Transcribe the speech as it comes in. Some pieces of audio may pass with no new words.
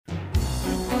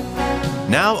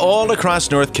Now all across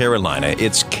North Carolina,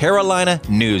 it's Carolina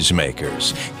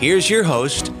Newsmakers. Here's your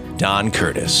host, Don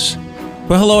Curtis.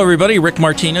 Well, hello, everybody. Rick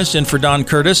Martinez in for Don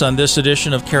Curtis on this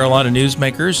edition of Carolina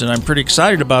Newsmakers, and I'm pretty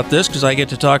excited about this because I get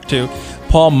to talk to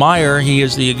Paul Meyer. He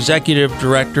is the Executive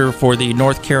Director for the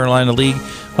North Carolina League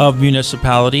of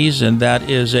Municipalities, and that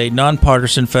is a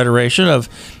nonpartisan federation of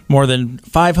more than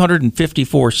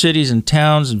 554 cities and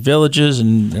towns and villages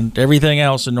and everything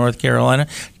else in North Carolina.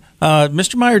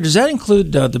 Mr. Meyer, does that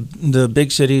include the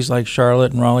big cities like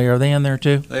Charlotte and Raleigh? Are they in there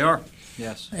too? They are.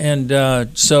 Yes. And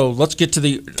so let's get to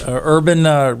the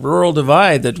urban-rural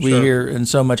divide that we hear in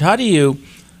so much. How do you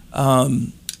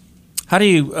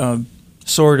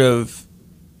sort of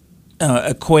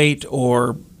equate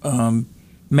or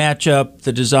match up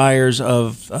the desires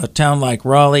of a town like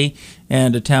Raleigh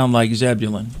and a town like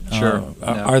Zebulon? Sure.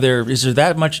 Is there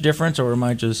that much difference, or am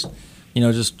I just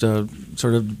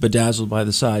sort of bedazzled by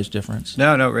the size difference?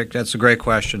 No, Rick, that's a great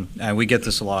question, and we get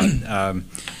this a lot.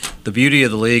 The beauty of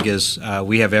the league is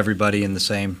we have everybody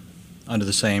under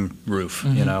the same roof,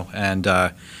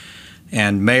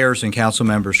 and mayors and council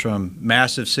members from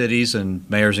massive cities and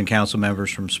mayors and council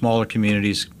members from smaller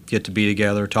communities get to be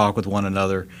together, talk with one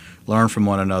another, learn from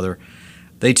one another.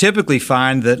 They typically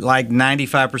find that like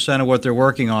 95% of what they're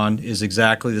working on is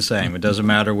exactly the same. It doesn't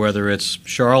matter whether it's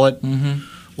Charlotte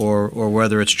or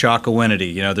whether it's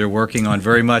Chocowinity. They're working on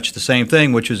very much the same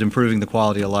thing, which is improving the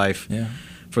quality of life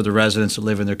for the residents that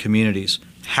live in their communities.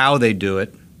 How they do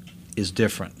it is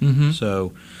different.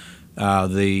 So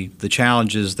the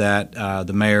challenges that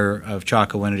the mayor of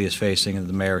Chocowinity is facing and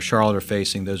the mayor of Charlotte are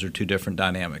facing, those are two different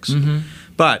dynamics.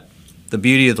 But the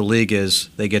beauty of the league is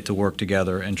they get to work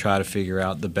together and try to figure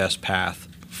out the best path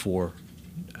for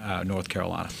North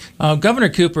Carolina. Governor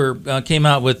Cooper came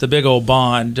out with the big old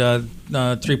bond,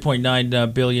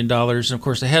 $3.9 billion. And, of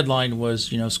course, the headline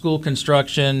was, school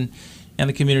construction and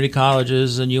the community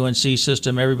colleges and UNC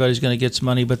system, everybody's going to get some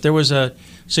money. But there was a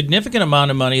significant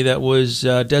amount of money that was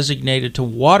designated to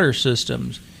water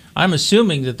systems. I'm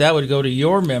assuming that would go to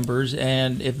your members,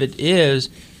 and if it is,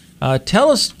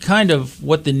 tell us kind of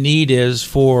what the need is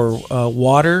for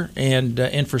water and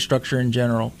infrastructure in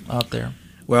general out there.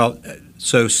 Well,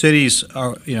 so cities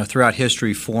are, throughout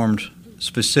history formed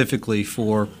specifically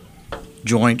for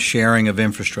joint sharing of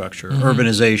infrastructure,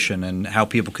 urbanization, and how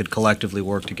people could collectively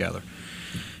work together.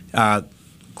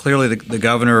 Clearly, the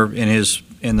governor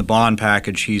in the bond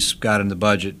package he's got in the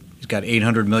budget, he's got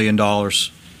 $800 million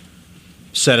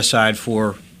set aside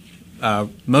for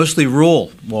mostly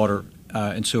rural water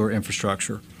and sewer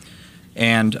infrastructure.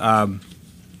 And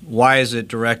why is it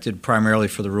directed primarily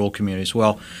for the rural communities?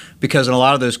 Well, because in a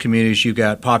lot of those communities you've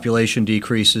got population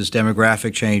decreases,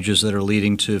 demographic changes that are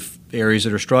leading to areas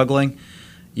that are struggling.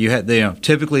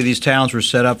 Typically these towns were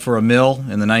set up for a mill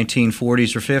in the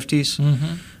 1940s or 50s.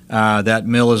 That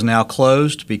mill is now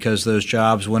closed because those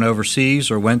jobs went overseas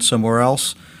or went somewhere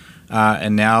else.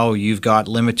 And now you've got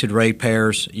limited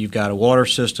ratepayers. You've got a water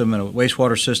system and a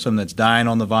wastewater system that's dying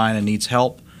on the vine and needs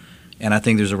help. And I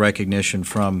think there's a recognition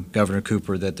from Governor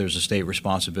Cooper that there's a state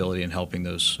responsibility in helping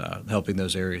those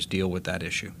areas deal with that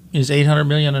issue. Is $800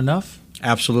 million enough?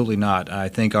 Absolutely not. I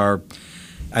think the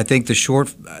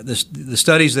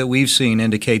studies that we've seen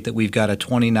indicate that we've got a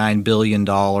 $29 billion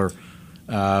water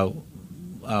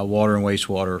and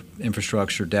wastewater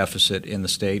infrastructure deficit in the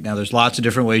state. Now, there's lots of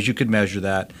different ways you could measure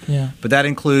that, but that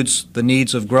includes the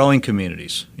needs of growing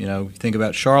communities. Think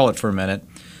about Charlotte for a minute.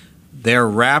 They're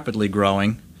rapidly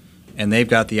growing, and they've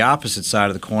got the opposite side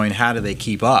of the coin. How do they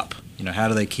keep up? How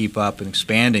do they keep up and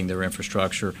expanding their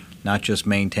infrastructure, not just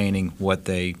maintaining what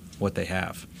they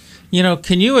have?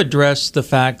 Can you address the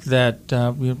fact that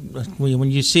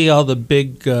when you see all the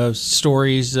big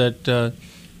stories that the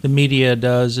media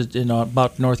does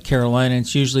about North Carolina,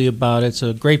 it's usually about it's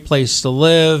a great place to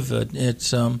live,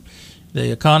 it's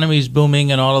the economy's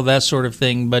booming and all of that sort of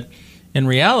thing. But in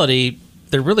reality,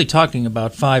 they're really talking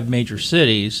about 5 major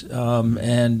cities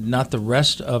and not the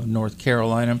rest of North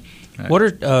Carolina. Right. What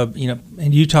are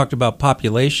and you talked about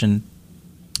population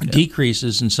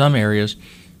decreases in some areas.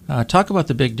 Talk about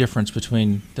the big difference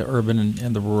between the urban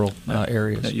and the rural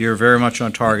areas. You're very much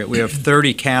on target. We have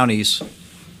 30 counties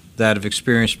that have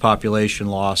experienced population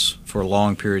loss for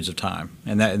long periods of time.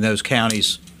 And in those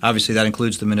counties, obviously that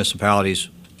includes the municipalities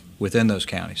within those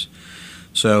counties.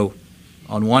 So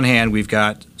on one hand, we've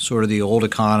got sort of the old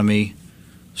economy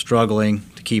struggling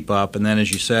to keep up. And then,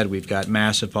 as you said, we've got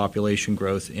massive population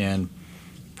growth in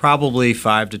probably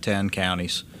 5 to 10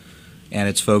 counties. And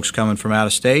it's folks coming from out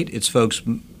of state. It's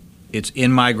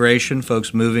in migration,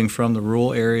 folks moving from the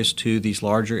rural areas to these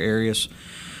larger areas.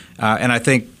 And I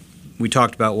think we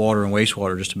talked about water and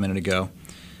wastewater just a minute ago.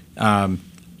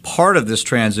 Part of this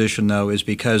transition, though, is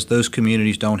because those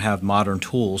communities don't have modern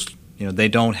tools. They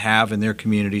don't have in their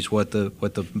communities what the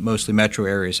mostly metro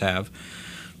areas have,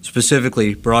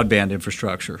 specifically broadband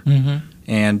infrastructure. Mm-hmm.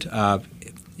 And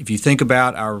if you think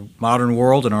about our modern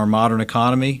world and our modern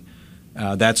economy,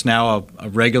 that's now a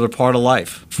regular part of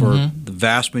life for the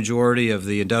vast majority of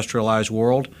the industrialized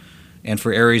world. And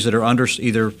for areas that are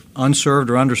either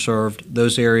unserved or underserved,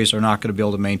 those areas are not going to be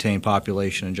able to maintain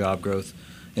population and job growth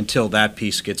until that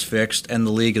piece gets fixed, and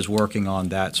the league is working on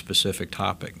that specific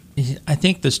topic. I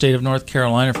think the state of North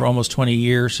Carolina for almost 20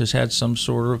 years has had some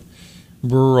sort of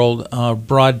rural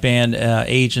broadband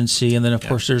agency, and then of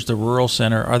course there's the rural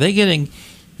center. Are they getting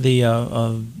the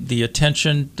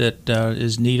attention that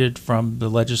is needed from the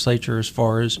legislature as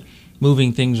far as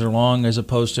moving things along, as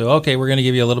opposed to, okay, we're going to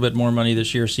give you a little bit more money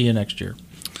this year, see you next year?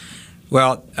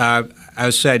 Well, I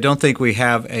would say I don't think we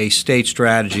have a state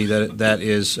strategy that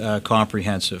is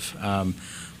comprehensive.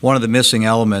 One of the missing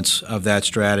elements of that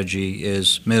strategy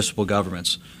is municipal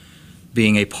governments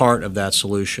being a part of that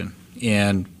solution.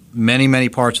 In many, many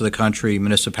parts of the country,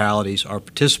 municipalities are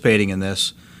participating in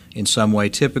this in some way,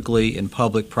 typically in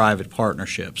public-private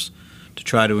partnerships, to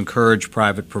try to encourage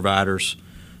private providers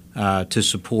to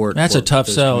support. That's a tough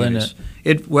sell, isn't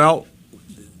it?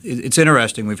 It's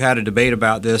interesting. We've had a debate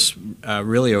about this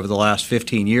really over the last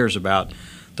 15 years about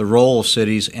the role of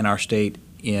cities in our state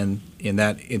in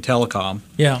telecom.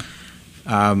 Yeah.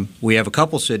 We have a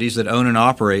couple cities that own and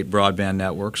operate broadband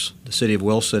networks. The city of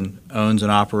Wilson owns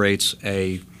and operates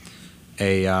a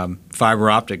fiber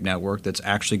optic network that's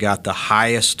actually got the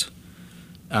highest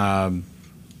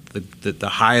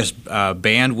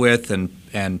bandwidth and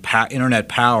internet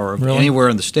power of anywhere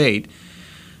in the state.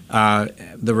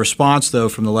 The response, though,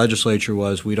 from the legislature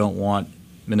was, we don't want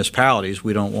municipalities,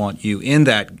 we don't want you in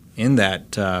that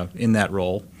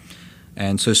role,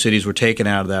 and so cities were taken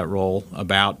out of that role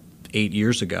about 6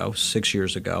 years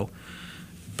ago.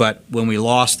 But when we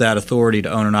lost that authority to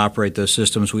own and operate those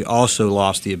systems, we also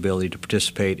lost the ability to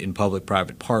participate in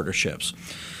public-private partnerships.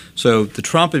 So the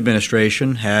Trump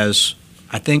administration has,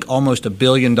 I think, almost $1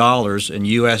 billion in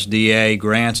USDA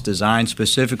grants designed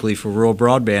specifically for rural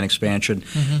broadband expansion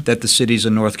that the cities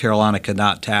in North Carolina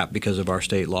cannot tap because of our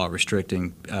state law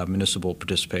restricting municipal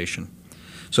participation.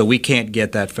 So we can't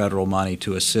get that federal money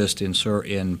to assist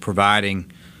in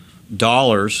providing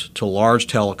dollars to large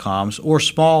telecoms or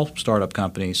small startup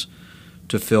companies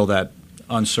to fill that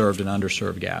unserved and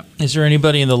underserved gap. Is there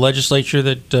anybody in the legislature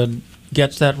that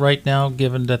gets that right now,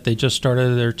 given that they just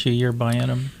started their 2-year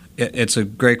biennium? It's a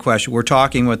great question. We're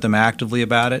talking with them actively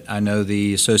about it. I know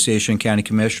the Association of County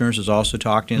Commissioners is also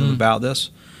talking to them about this.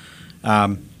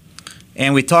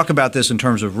 And we talk about this in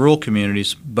terms of rural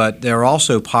communities, but there are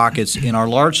also pockets in our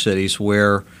large cities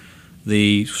where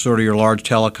the sort of your large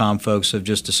telecom folks have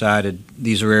just decided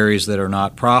these are areas that are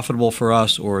not profitable for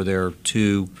us, or they're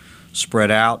too spread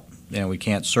out and we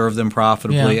can't serve them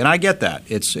profitably. And I get that.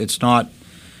 It's not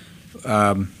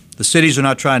the cities are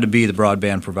not trying to be the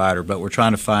broadband provider, but we're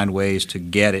trying to find ways to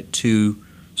get it to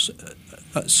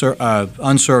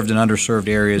unserved and underserved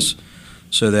areas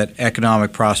so that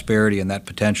economic prosperity and that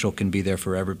potential can be there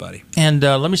for everybody. And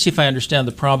let me see if I understand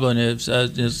the problem. Is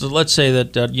let's say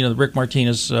that the Rick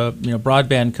Martinez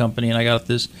broadband company, and I got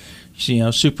this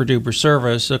super duper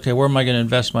service. Okay, where am I going to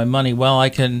invest my money? Well, I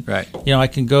can I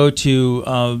can go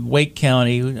to Wake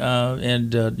County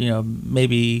and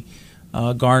maybe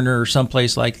Garner or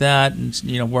someplace like that, and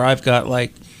where I've got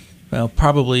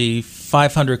probably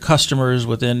 500 customers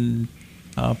within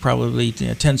probably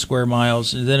 10 square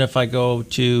miles. And then if I go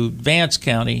to Vance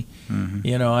County,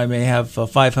 I may have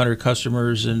 500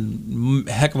 customers and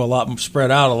a heck of a lot spread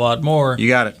out a lot more. You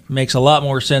got it. Makes a lot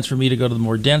more sense for me to go to the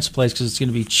more dense place because it's going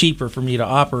to be cheaper for me to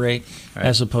operate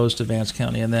as opposed to Vance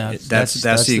County. And that's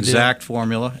the exact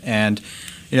formula. And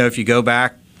if you go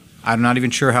back, I'm not even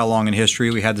sure how long in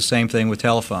history, we had the same thing with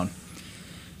telephone.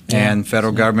 And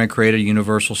federal government created a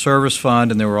universal service fund,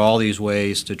 and there were all these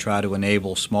ways to try to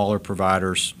enable smaller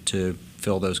providers to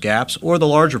fill those gaps, or the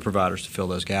larger providers to fill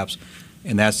those gaps.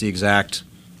 And that's the exact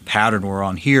pattern we're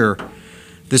on here.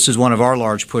 This is one of our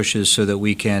large pushes so that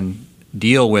we can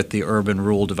deal with the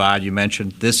urban-rural divide you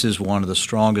mentioned. This is one of the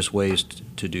strongest ways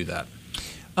to do that.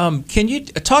 Can you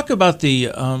talk about the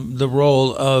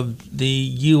role of the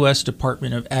U.S.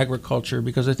 Department of Agriculture?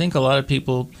 Because I think a lot of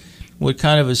people would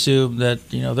kind of assume that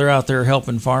they're out there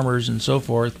helping farmers and so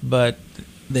forth, but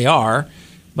they are.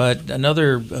 But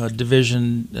another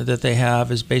division that they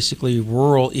have is basically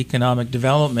rural economic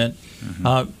development.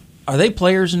 Are they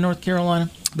players in North Carolina?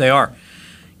 They are,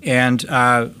 and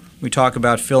we talk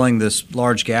about filling this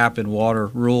large gap in water,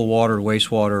 rural water,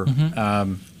 wastewater.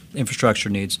 infrastructure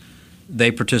needs,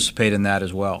 they participate in that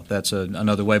as well. That's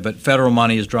another way. But federal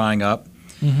money is drying up,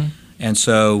 and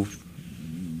so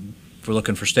if we're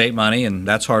looking for state money, and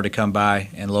that's hard to come by,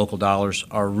 and local dollars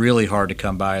are really hard to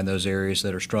come by in those areas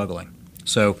that are struggling.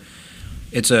 So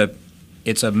it's a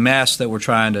mess that we're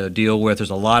trying to deal with. There's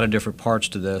a lot of different parts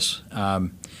to this.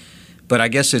 But I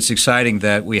guess it's exciting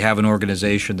that we have an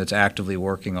organization that's actively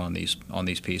working on these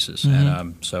pieces,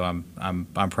 and so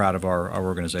I'm proud of our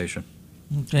organization.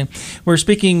 Okay, we're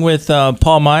speaking with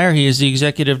Paul Meier. He is the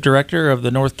executive director of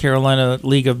the North Carolina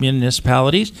League of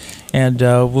Municipalities, and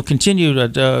we'll continue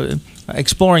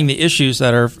exploring the issues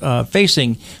that are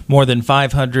facing more than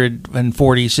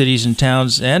 540 cities and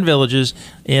towns and villages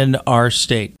in our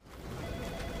state.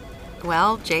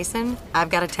 Well, Jason, I've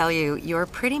got to tell you, you're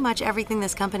pretty much everything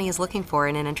this company is looking for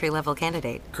in an entry-level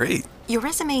candidate. Great. Your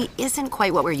resume isn't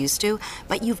quite what we're used to,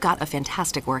 but you've got a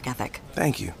fantastic work ethic.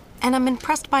 Thank you. And I'm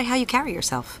impressed by how you carry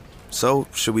yourself. So,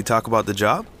 should we talk about the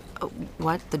job?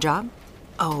 What? The job?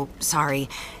 Oh, sorry.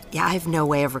 Yeah, I have no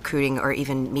way of recruiting or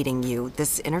even meeting you.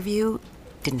 This interview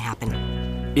didn't happen.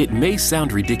 It may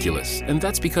sound ridiculous, and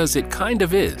that's because it kind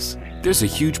of is. There's a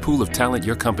huge pool of talent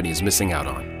your company is missing out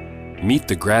on. Meet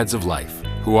the grads of life.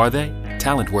 Who are they?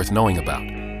 Talent worth knowing about.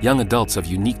 Young adults of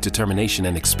unique determination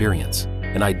and experience.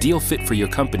 An ideal fit for your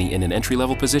company in an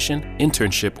entry-level position,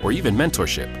 internship, or even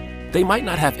mentorship. They might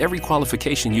not have every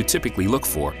qualification you typically look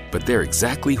for, but they're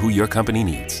exactly who your company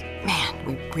needs. Man,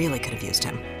 we really could have used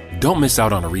him. Don't miss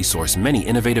out on a resource many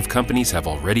innovative companies have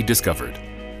already discovered.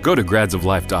 Go to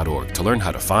gradsoflife.org to learn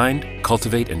how to find,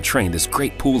 cultivate, and train this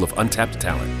great pool of untapped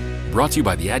talent. Brought to you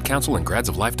by the Ad Council and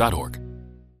gradsoflife.org.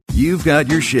 You've got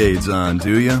your shades on,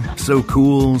 do you? So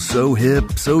cool, so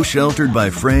hip, so sheltered by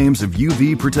frames of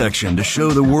UV protection to show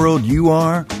the world you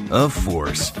are a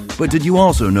force. But did you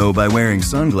also know by wearing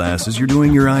sunglasses you're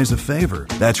doing your eyes a favor?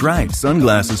 That's right,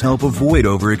 sunglasses help avoid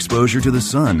overexposure to the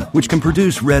sun, which can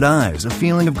produce red eyes, a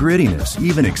feeling of grittiness,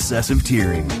 even excessive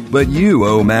tearing. But you,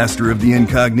 oh master of the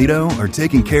incognito, are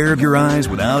taking care of your eyes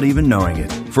without even knowing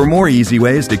it. For more easy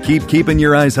ways to keep keeping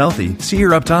your eyes healthy, see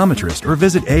your optometrist or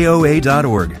visit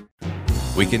AOA.org.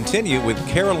 We continue with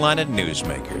Carolina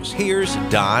Newsmakers. Here's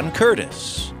Don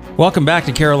Curtis. Welcome back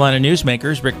to Carolina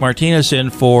Newsmakers. Rick Martinez in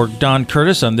for Don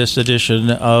Curtis on this edition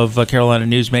of Carolina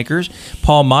Newsmakers.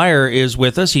 Paul Meier is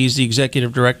with us. He's the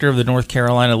executive director of the North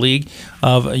Carolina League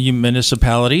of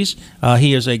Municipalities.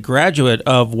 He is a graduate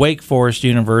of Wake Forest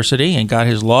University and got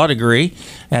his law degree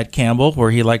at Campbell,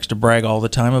 where he likes to brag all the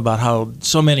time about how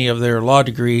so many of their law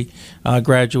degree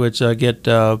graduates get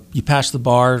you pass the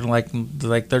bar like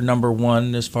they're number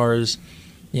one as far as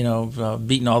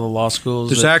beating all the law schools.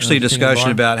 There's actually a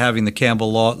discussion about having the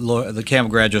Campbell the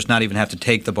Campbell graduates not even have to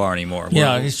take the bar anymore.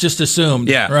 Yeah, it's just assumed.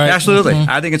 Yeah, right? Absolutely.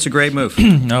 I think it's a great move.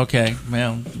 Okay,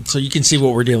 well, so you can see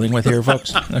what we're dealing with here,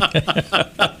 folks.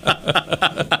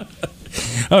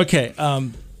 Okay.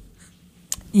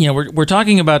 We're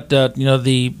talking about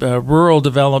the rural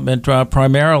development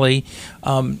primarily.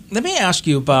 Let me ask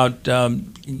you about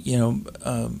an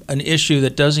issue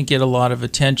that doesn't get a lot of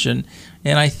attention,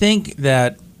 and I think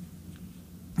that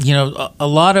a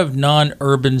lot of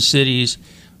non-urban cities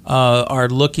are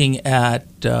looking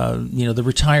at the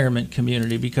retirement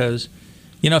community because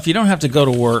if you don't have to go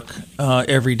to work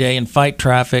every day and fight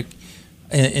traffic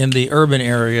in the urban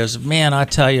areas, man, I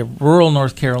tell you, rural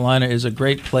North Carolina is a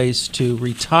great place to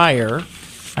retire.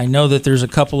 I know that there's a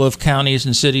couple of counties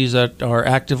and cities that are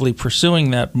actively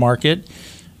pursuing that market.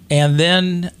 And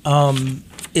then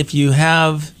if you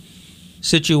have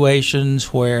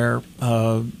situations where,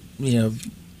 a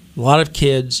lot of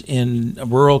kids in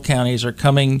rural counties are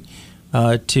coming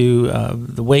to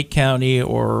the Wake County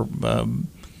or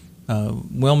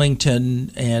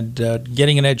Wilmington and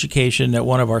getting an education at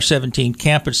one of our 17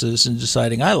 campuses and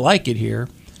deciding, I like it here.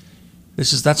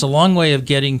 That's a long way of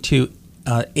getting to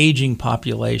aging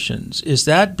populations. Is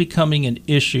that becoming an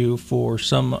issue for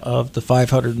some of the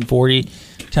 540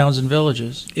 towns and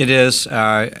villages? It is.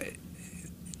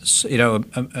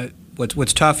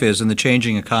 What's tough is in the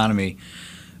changing economy,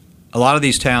 a lot of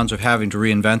these towns are having to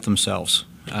reinvent themselves,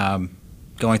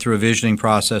 going through a visioning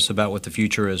process about what the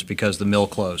future is because the mill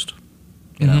closed,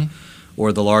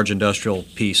 or the large industrial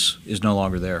piece is no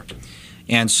longer there.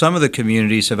 And some of the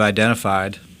communities have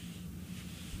identified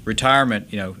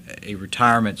retirement, a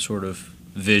retirement sort of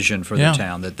vision for the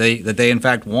town, that they in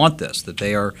fact want this, that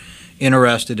they are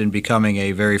interested in becoming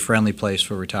a very friendly place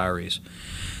for retirees.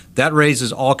 That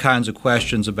raises all kinds of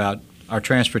questions about our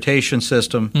transportation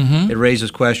system. It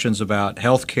raises questions about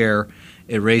health care.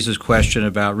 It raises question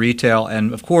about retail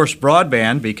and, of course,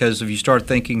 broadband, because if you start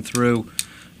thinking through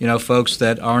folks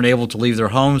that aren't able to leave their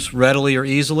homes readily or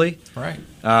easily. Right.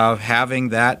 Having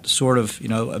that sort of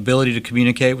ability to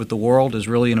communicate with the world is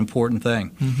really an important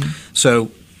thing.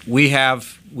 So we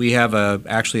have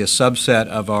actually a subset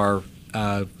of our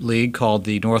league called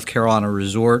the North Carolina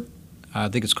Resort. I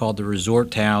think it's called the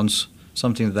Resort Towns,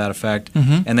 something to that effect.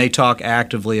 And they talk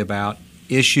actively about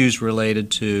issues related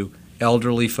to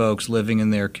elderly folks living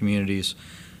in their communities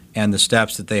and the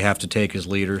steps that they have to take as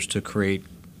leaders to create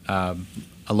a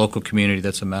local community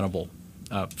that's amenable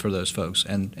for those folks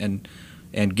and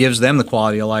gives them the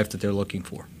quality of life that they're looking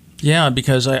for. Yeah,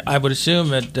 because I would assume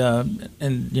that,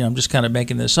 and I'm just kind of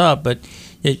making this up, but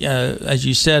as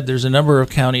you said, there's a number of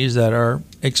counties that are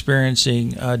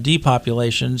experiencing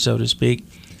depopulation, so to speak,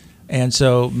 and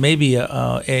so maybe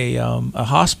a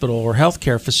hospital or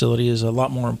healthcare facility is a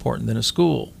lot more important than a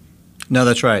school. No,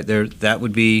 that's right. That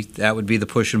would be the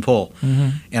push and pull,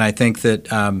 and I think that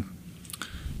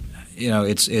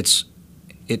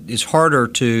it's harder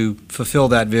to fulfill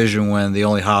that vision when the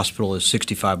only hospital is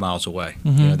 65 miles away.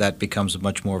 That becomes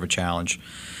much more of a challenge.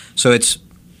 So it's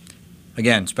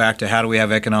back to how do we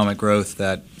have economic growth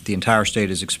that the entire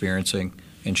state is experiencing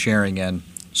and sharing in,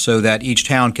 so that each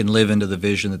town can live into the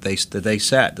vision that they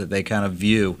set, that they kind of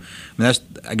view. I mean, that's,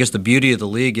 I guess, the beauty of the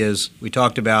league is we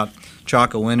talked about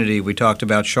Chocowinity, we talked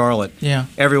about Charlotte. Yeah.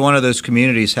 Every one of those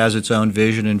communities has its own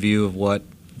vision and view of what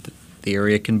the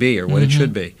area can be or what it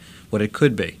should be, what it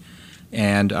could be,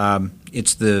 and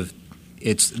it's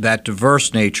that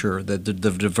diverse nature, the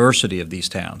diversity of these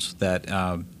towns that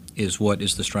is what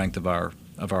is the strength of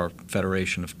our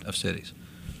federation of cities.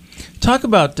 Talk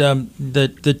about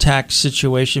the tax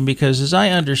situation, because as I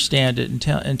understand it,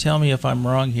 and tell me if I'm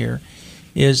wrong here,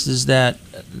 is that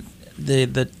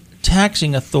the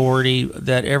taxing authority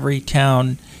that every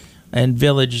town and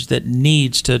village that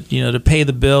needs to pay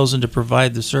the bills and to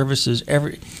provide the services,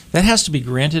 that has to be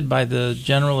granted by the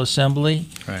General Assembly.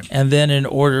 Right. And then in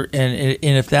order, and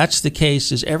if that's the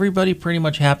case, is everybody pretty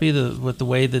much happy with the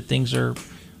way that things are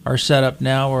set up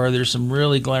now, or are there some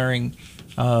really glaring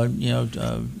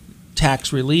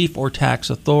tax relief or tax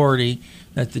authority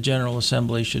that the General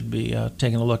Assembly should be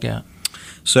taking a look at?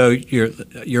 So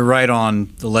you're right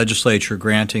on the legislature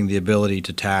granting the ability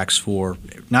to tax for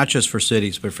not just for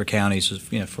cities but for counties,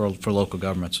 for local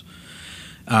governments.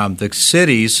 The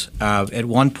cities at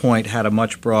one point had a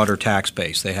much broader tax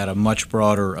base. They had a much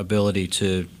broader ability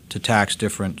to tax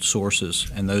different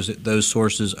sources, and those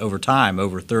sources over time,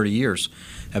 over 30 years,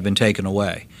 have been taken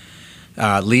away,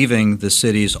 leaving the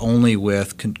cities only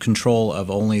with control of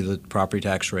only the property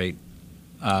tax rate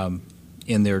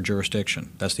in their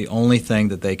jurisdiction. That's the only thing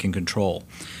that they can control.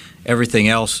 Everything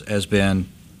else has been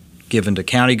given to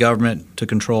county government to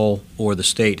control, or the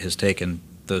state has taken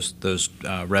those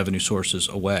revenue sources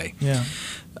away. Yeah.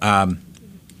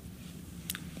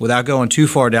 Without going too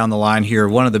far down the line here,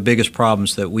 one of the biggest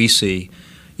problems that we see,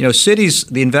 cities,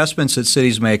 the investments that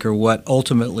cities make are what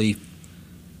ultimately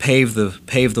pave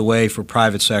the way for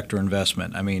private sector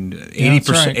investment. I mean,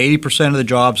 80% of the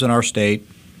jobs in our state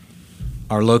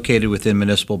are located within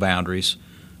municipal boundaries.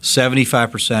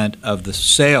 75% of the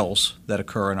sales that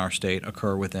occur in our state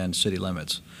occur within city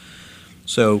limits.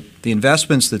 So the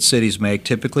investments that cities make,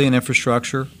 typically in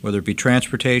infrastructure, whether it be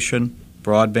transportation,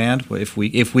 broadband,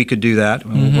 if we could do that,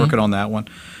 we're working on that one,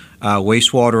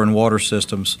 wastewater and water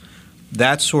systems,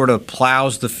 that sort of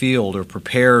plows the field or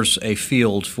prepares a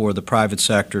field for the private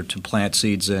sector to plant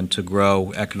seeds in to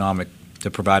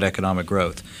provide economic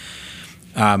growth.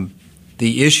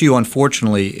 The issue,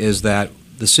 unfortunately, is that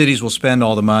the cities will spend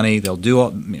all the money. They'll do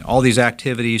all these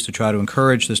activities to try to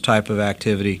encourage this type of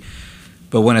activity.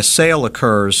 But when a sale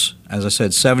occurs, as I said,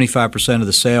 75% of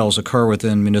the sales occur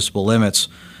within municipal limits,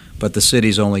 but the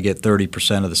cities only get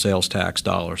 30% of the sales tax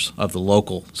dollars, of the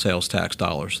local sales tax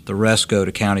dollars. The rest go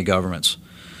to county governments.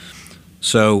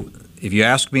 So if you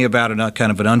ask me about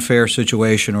kind of an unfair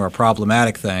situation or a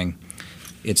problematic thing,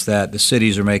 it's that the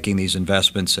cities are making these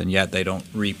investments and yet they don't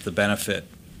reap the benefit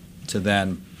to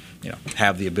then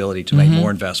have the ability to make more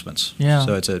investments. Yeah.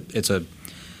 So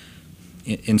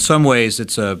in some ways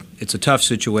it's a tough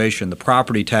situation. The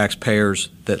property taxpayers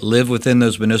that live within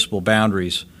those municipal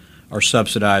boundaries are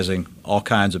subsidizing all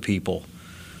kinds of people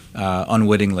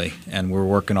unwittingly, and we're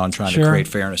working on trying to create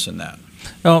fairness in that.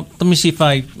 Well, let me see if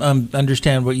I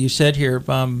understand what you said here.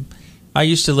 I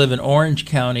used to live in Orange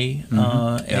County,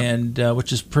 and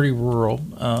which is pretty rural.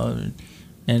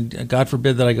 And God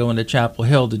forbid that I go into Chapel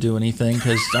Hill to do anything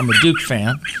because I'm a Duke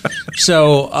fan.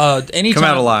 So anytime, come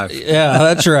out alive. Yeah,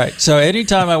 that's right. So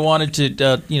anytime I wanted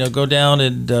to, go down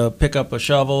and pick up a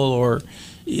shovel or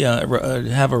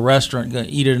have a restaurant,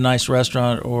 eat at a nice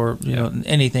restaurant, or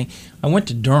anything, I went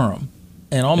to Durham.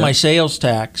 and all Yep. my sales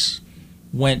tax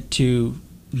went to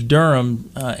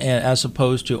Durham as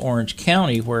opposed to Orange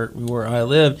County, where I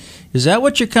live. Is that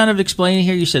what you're kind of explaining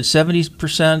here? You said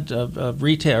 70% of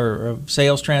retail or of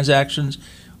sales transactions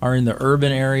are in the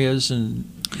urban areas, and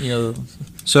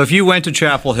So if you went to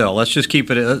Chapel Hill, let's just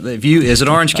keep it. If you, as an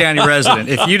Orange County resident,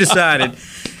 if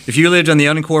you lived in the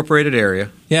unincorporated area,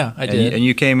 yeah, I did, and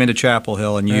you came into Chapel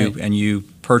Hill and you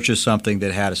purchased something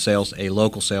that had a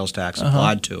local sales tax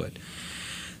applied to it,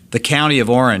 the county of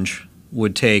Orange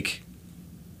would take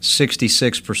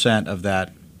 66% of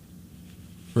that.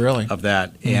 Really? Of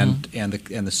that, and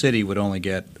the city would only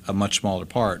get a much smaller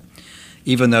part,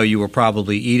 even though you were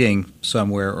probably eating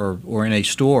somewhere or in a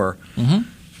store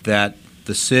that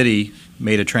the city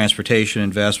made a transportation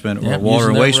investment or water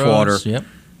and wastewater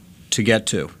to get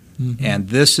to. And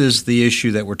this is the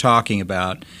issue that we're talking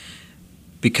about.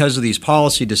 Because of these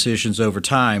policy decisions over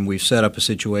time, we've set up a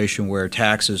situation where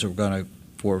taxes are going to,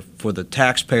 for the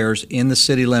taxpayers in the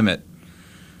city limit,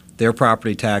 their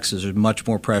property taxes are much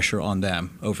more pressure on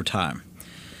them over time.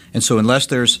 And so unless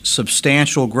there's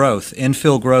substantial growth,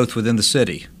 infill growth within the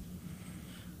city,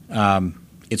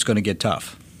 it's going to get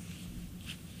tough.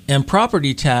 And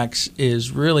property tax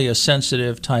is really a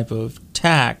sensitive type of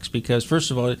tax because, first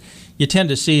of all, you tend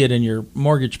to see it in your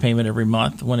mortgage payment every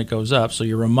month when it goes up, so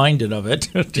you're reminded of it.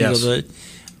 Yes.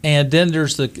 And then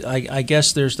there's I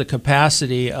guess there's the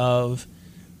capacity of,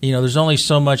 there's only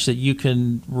so much that you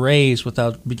can raise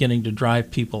without beginning to drive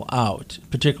people out,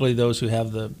 particularly those who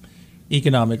have the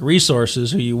economic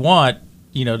resources who you want,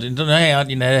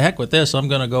 hey, heck with this, I'm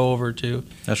going to go over to,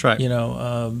 that's right,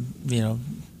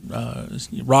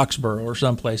 Roxborough or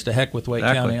someplace, to heck with Wake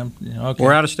exactly. County. Okay.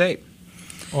 Or out of state.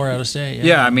 Or out of state,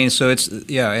 Yeah, I mean, so it's,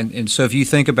 and so if you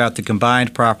think about the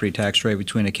combined property tax rate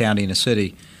between a county and a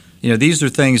city, these are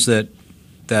things that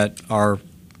are,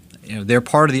 they're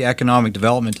part of the economic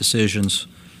development decisions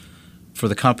for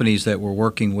the companies that we're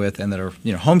working with and that are,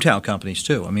 hometown companies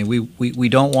too. I mean, we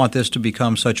don't want this to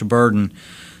become such a burden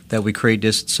that we create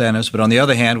disincentives, but on the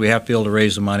other hand, we have to be able to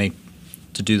raise the money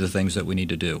to do the things that we need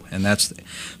to do, and that's.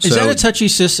 Is that a touchy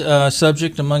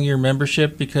subject among your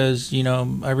membership? Because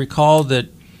I recall that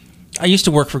I used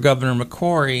to work for Governor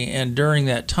McCrory, and during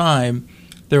that time,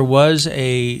 there was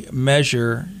a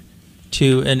measure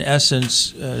to, in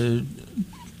essence,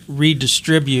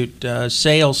 redistribute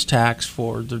sales tax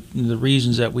for the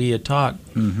reasons that we had talked.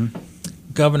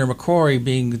 Governor McCrory,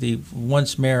 being the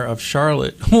once mayor of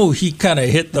Charlotte, he kind of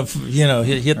hit the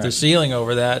hit the ceiling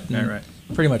over that, and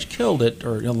pretty much killed it,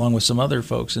 or along with some other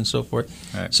folks and so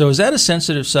forth. Right. So, is that a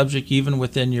sensitive subject even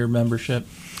within your membership?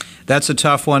 That's a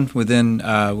tough one within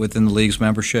the league's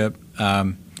membership,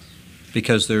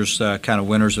 because there's kind of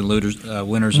winners and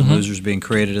losers being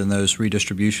created in those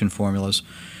redistribution formulas.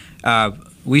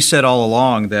 We said all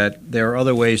along that there are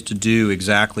other ways to do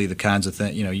exactly the kinds of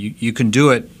things. You can do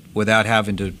it without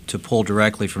having to pull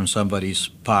directly from somebody's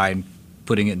pie and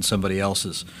putting it in somebody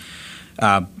else's.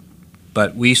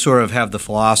 But we sort of have the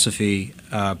philosophy,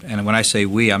 and when I say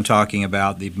we, I'm talking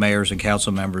about the mayors and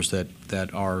council members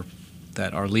that are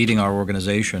leading our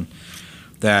organization,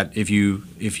 that if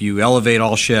you elevate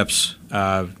all ships,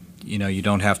 you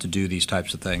don't have to do these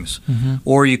types of things.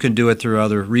 Or you can do it through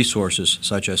other resources,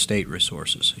 such as state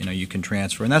resources. You can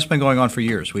transfer, and that's been going on for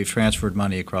years. We've transferred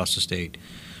money across the state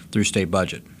through state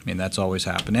budget. I mean, that's always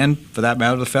happened. And for that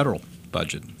matter, the federal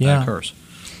budget that occurs.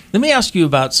 Let me ask you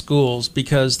about schools,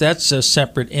 because that's a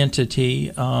separate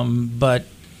entity, but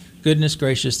goodness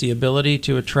gracious, the ability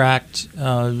to attract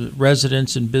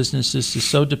residents and businesses is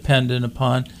so dependent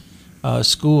upon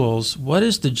schools. What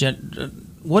is the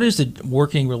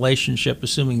working relationship,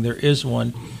 assuming there is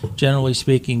one, generally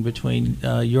speaking, between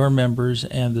your members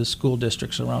and the school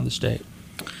districts around the state?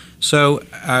 So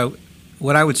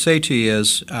what I would say to you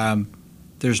is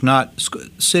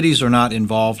cities are not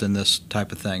involved in this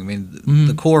type of thing. I mean,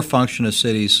 the core function of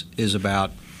cities is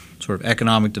about sort of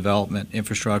economic development,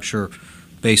 infrastructure,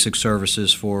 basic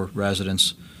services for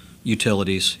residents,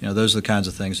 utilities. Those are the kinds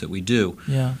of things that we do.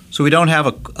 Yeah. So we don't have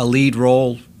a lead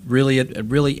role,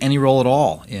 really any role at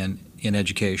all in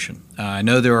education. I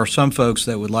know there are some folks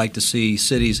that would like to see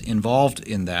cities involved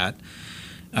in that,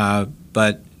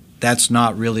 but that's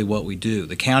not really what we do.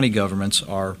 The county governments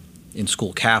are in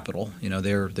school capital.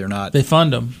 They're not. They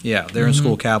fund them. Yeah, they're in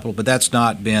school capital, but that's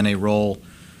not been a role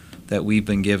that we've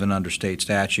been given under state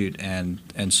statute, and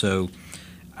so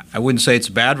I wouldn't say it's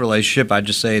a bad relationship. I'd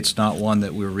just say it's not one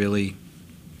that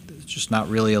it's just not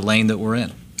really a lane that we're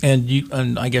in.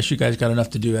 And I guess you guys got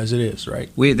enough to do as it is,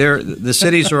 right? The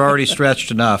cities are already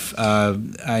stretched enough.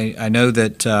 I know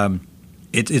that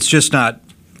it's just not.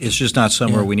 it's just not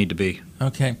somewhere we need to be.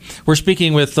 Okay. We're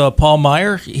speaking with Paul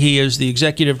Meier. He is the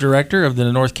Executive Director of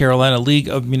the North Carolina League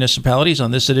of Municipalities on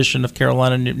this edition of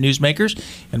Carolina Newsmakers,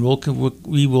 and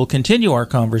we will continue our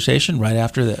conversation right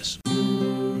after this.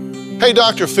 Hey,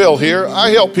 Dr. Phil here. I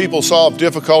help people solve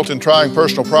difficult and trying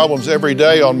personal problems every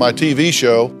day on my TV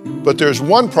show, but there's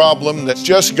one problem that's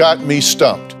just got me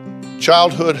stumped: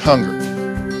 childhood hunger.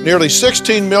 Nearly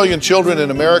 16 million children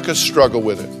in America struggle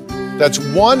with it. That's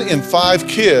 1 in 5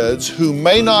 kids who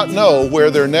may not know where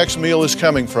their next meal is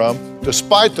coming from,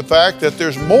 despite the fact that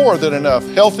there's more than enough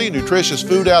healthy, nutritious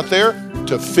food out there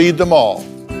to feed them all.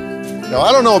 Now,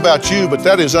 I don't know about you, but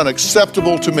that is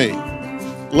unacceptable to me.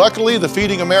 Luckily, the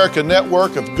Feeding America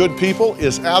network of good people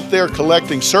is out there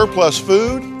collecting surplus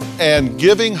food and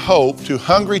giving hope to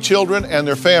hungry children and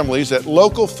their families at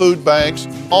local food banks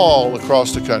all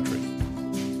across the country.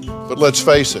 But let's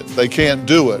face it, they can't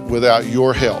do it without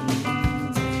your help.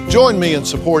 Join me in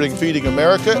supporting Feeding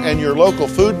America and your local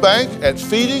food bank at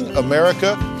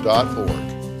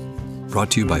feedingamerica.org.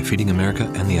 Brought to you by Feeding America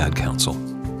and the Ad Council.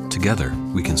 Together,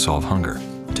 we can solve hunger.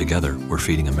 Together, we're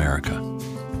feeding America.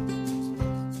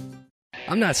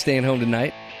 I'm not staying home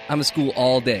tonight. I'm at school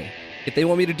all day. If they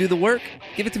want me to do the work,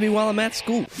 give it to me while I'm at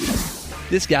school.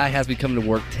 This guy has me coming to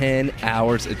work 10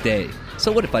 hours a day.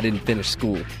 So what if I didn't finish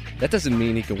school? That doesn't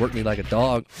mean he can work me like a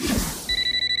dog.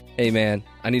 Hey man,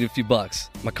 I need a few bucks.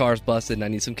 My car's busted and I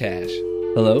need some cash.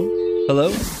 Hello?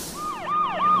 Hello?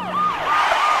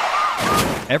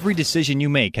 Every decision you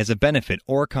make has a benefit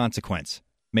or a consequence.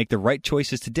 Make the right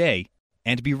choices today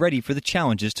and be ready for the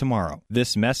challenges tomorrow.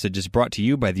 This message is brought to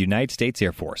you by the United States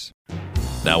Air Force.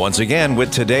 Now, once again,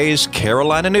 with today's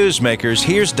Carolina Newsmakers,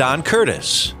 here's Don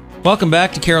Curtis. Welcome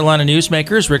back to Carolina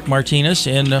Newsmakers. Rick Martinez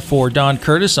in for Don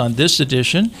Curtis on this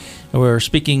edition. We're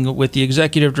speaking with the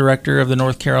Executive Director of the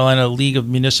North Carolina League of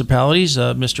Municipalities,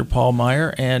 Mr. Paul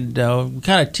Meier, and we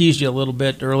kind of teased you a little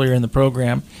bit earlier in the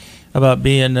program about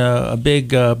being a big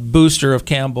booster of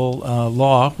Campbell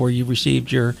Law, where you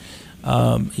received your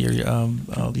law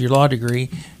degree.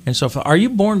 And so, are you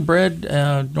born bred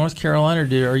North Carolina,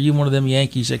 or are you one of them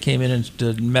Yankees that came in and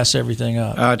to mess everything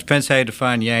up? It depends how you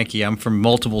define Yankee. I'm from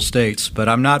multiple states, but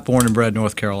I'm not born and bred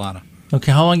North Carolina.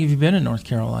 Okay, how long have you been in North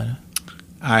Carolina?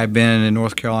 I've been in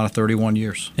North Carolina 31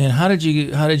 years. And how did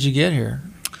you get here?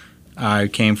 I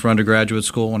came for undergraduate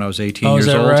school when I was 18 years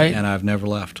old, right? and I've never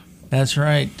left. That's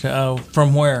right.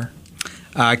 From where?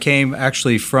 I came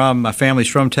actually from, my family's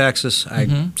from Texas.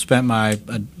 I spent my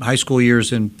high school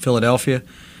years in Philadelphia,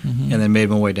 and then made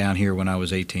my way down here when I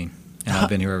was 18. And I've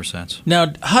been here ever since.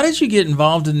 Now, how did you get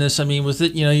involved in this? I mean, was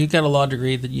it, you got a law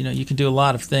degree that, you can do a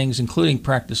lot of things, including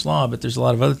practice law, but there's a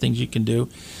lot of other things you can do.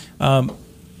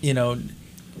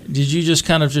 Did you just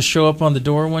kind of show up on the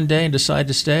door one day and decide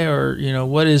to stay, or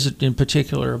what is it in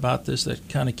particular about this that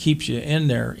kind of keeps you in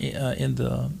there in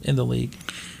the league?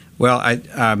 Well,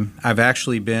 I've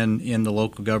actually been in the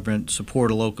local government, support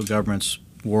of local government's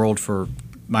world for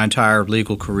my entire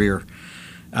legal career.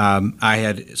 I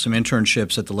had some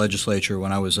internships at the legislature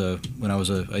when I was a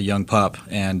young pup,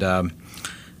 and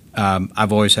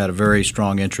I've always had a very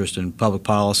strong interest in public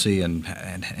policy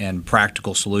and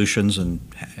practical solutions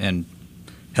and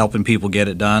helping people get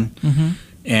it done.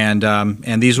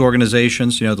 And these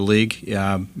organizations, the league,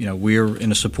 we're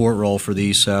in a support role for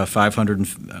these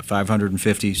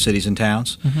 550 cities and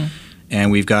towns,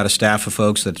 and we've got a staff of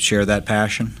folks that share that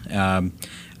passion.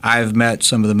 I've met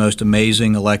some of the most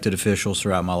amazing elected officials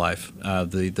throughout my life.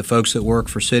 The folks that work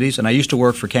for cities, and I used to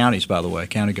work for counties, by the way,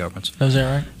 county governments. Oh, is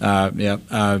that right? Yeah.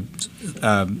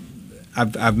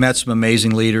 I've met some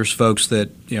amazing leaders, folks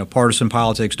that partisan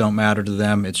politics don't matter to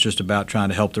them. It's just about trying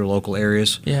to help their local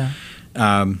areas. Yeah.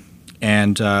 And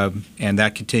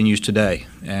that continues today.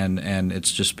 And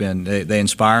it's just been they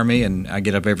inspire me, and I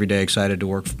get up every day excited to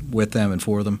work with them and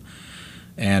for them.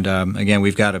 And again,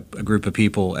 we've got a group of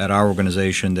people at our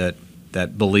organization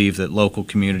that believe that local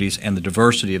communities and the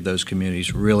diversity of those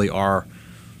communities really are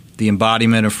the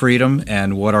embodiment of freedom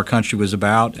and what our country was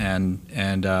about. And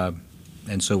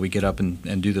so we get up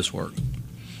and do this work.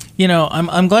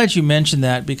 I'm glad you mentioned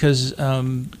that, because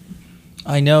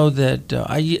I know that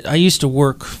I used to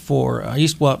work for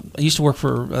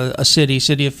a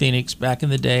city of Phoenix back in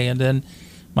the day, and then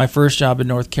my first job in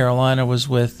North Carolina was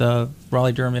with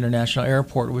Raleigh-Durham International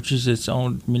Airport, which is its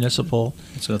own municipal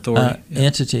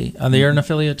entity. They're an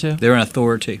affiliate too? They're an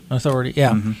authority. Authority,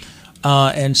 yeah.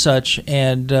 And such.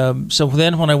 And so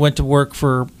then when I went to work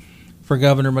for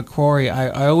Governor McCrory,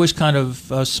 I always kind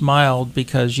of smiled,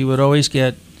 because you would always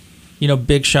get,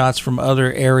 big shots from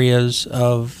other areas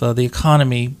of the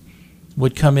economy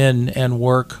would come in and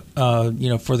work,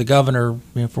 for the governor,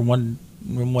 for one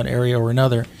in one area or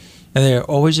another, and they're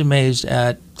always amazed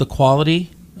at the quality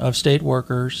of state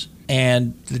workers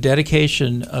and the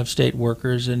dedication of state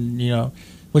workers, and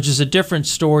which is a different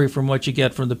story from what you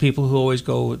get from the people who always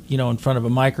go, in front of a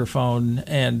microphone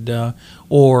and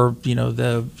or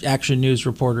the Action News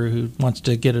reporter who wants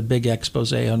to get a big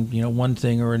expose on one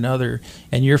thing or another.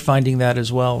 And you're finding that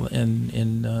as well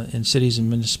in cities and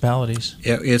municipalities.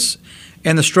 Yeah,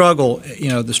 and the struggle,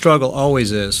 the struggle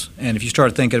always is. And if you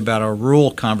start thinking about our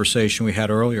rural conversation we had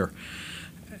earlier,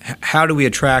 how do we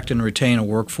attract and retain a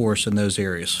workforce in those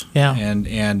areas? Yeah.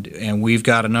 And we've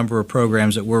got a number of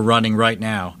programs that we're running right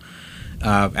now,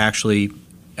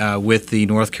 with the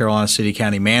North Carolina City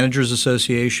County Managers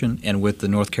Association and with the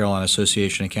North Carolina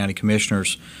Association of County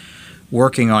Commissioners,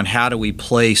 working on how do we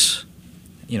place,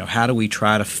 how do we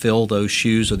try to fill those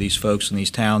shoes of these folks in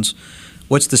these towns.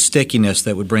 What's the stickiness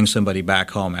that would bring somebody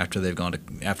back home after they've gone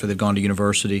to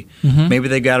university? Mm-hmm. Maybe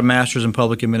they've got a master's in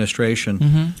public administration.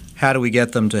 Mm-hmm. How do we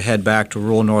get them to head back to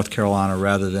rural North Carolina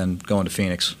rather than going to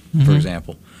Phoenix, Mm-hmm. for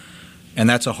example? And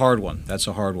that's a hard one.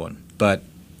 But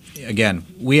again,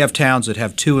 we have towns that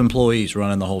have 2 employees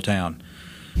running the whole town.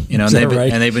 And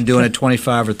they've been doing it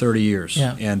 25 or 30 years.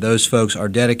 Yeah. And those folks are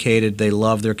dedicated. They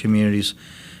love their communities,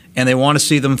 and they want to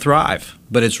see them thrive.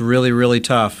 But it's really, really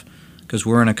tough, because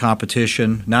we're in a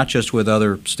competition not just with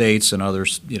other states and other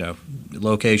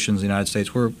locations in the United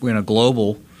States. We're in a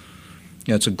global,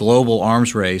 it's a global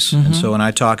arms race. Mm-hmm. And so when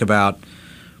I talk about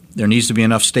there needs to be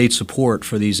enough state support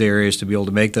for these areas to be able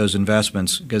to make those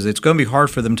investments, because it's going to be hard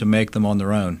for them to make them on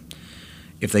their own.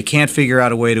 If they can't figure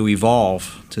out a way to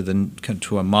evolve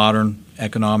to a modern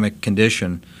economic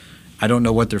condition, I don't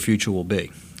know what their future will be.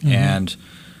 Mm-hmm.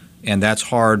 And that's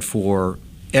hard for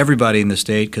everybody in the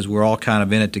state, because we're all kind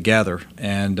of in it together.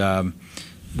 And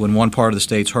when one part of the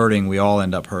state's hurting, we all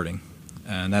end up hurting.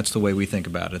 And that's the way we think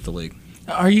about it at the league.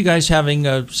 Are you guys having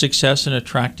success in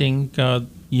attracting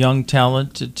young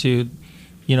talent to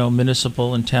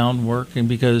municipal and town work? And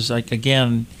because,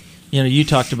 again, you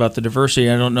talked about the diversity.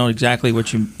 I don't know exactly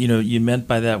what you meant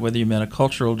by that, whether you meant a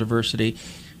cultural diversity.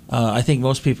 I think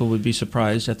most people would be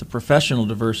surprised at the professional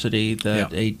diversity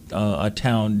that a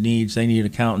town needs. They need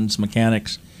accountants,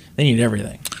 mechanics. They need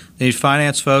everything. They need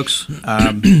finance folks.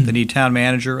 They need town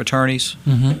manager, attorneys.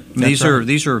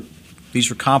 Mm-hmm.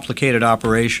 These are complicated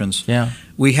operations. Yeah.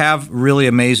 We have really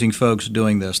amazing folks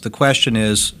doing this. The question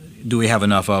is, do we have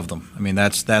enough of them? I mean,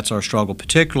 that's our struggle,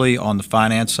 particularly on the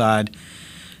finance side.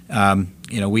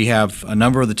 We have a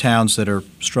number of the towns that are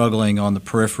struggling on the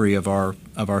periphery of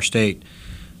our state.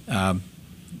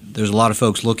 There's a lot of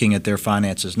folks looking at their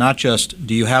finances. Not just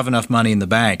do you have enough money in the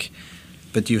bank,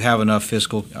 but do you have enough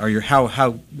fiscal?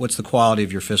 What's the quality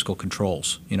of your fiscal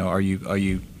controls? Are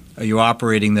you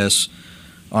operating this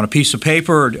on a piece of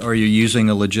paper, or are you using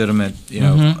a legitimate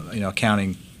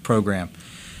accounting program?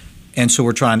 And so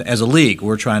as a league,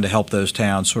 we're trying to help those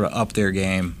towns sort of up their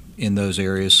game in those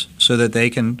areas so that they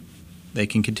can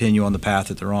continue on the path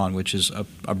that they're on, which is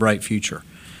a bright future.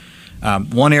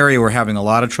 One area we're having a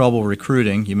lot of trouble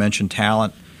recruiting, you mentioned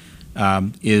talent,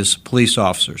 is police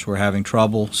officers. We're having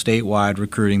trouble statewide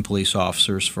recruiting police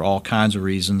officers for all kinds of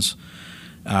reasons.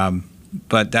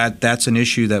 But that's an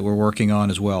issue that we're working on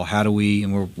as well. How do we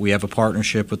have a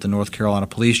partnership with the North Carolina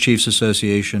Police Chiefs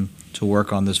Association to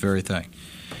work on this very thing.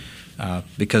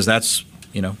 Because that's,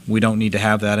 we don't need to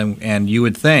have that. And you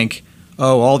would think,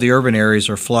 all the urban areas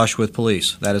are flush with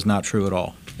police. That is not true at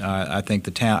all. I think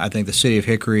the city of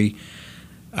Hickory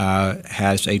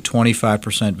has a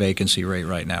 25% vacancy rate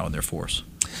right now in their force.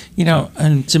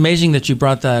 And it's amazing that you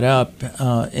brought that up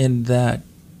in that,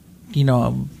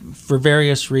 for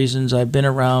various reasons, I've been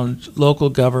around local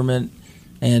government,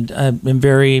 and I've been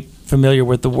very familiar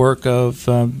with the work of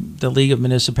the League of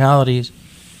Municipalities.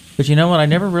 But you know what? I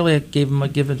never really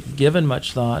given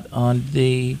much thought on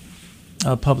the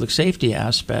public safety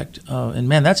aspect, and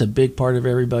man, that's a big part of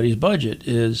everybody's budget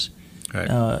is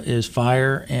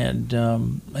fire and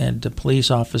the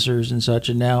police officers and such.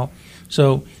 And now,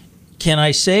 so can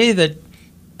I say that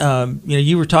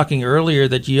you were talking earlier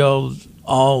that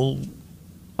all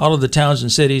of the towns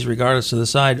and cities, regardless of the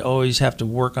side, always have to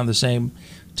work on the same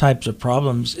types of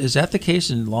problems. Is that the case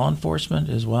in law enforcement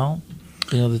as well?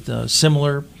 That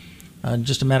similar,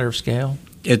 just a matter of scale.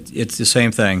 It's the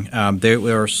same thing.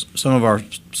 There are some of our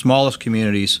smallest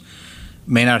communities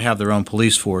may not have their own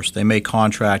police force. They may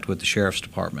contract with the sheriff's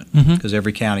department because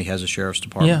every county has a sheriff's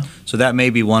department. Yeah. So that may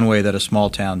be one way that a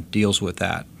small town deals with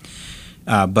that.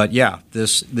 But yeah,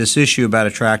 this issue about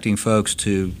attracting folks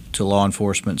to law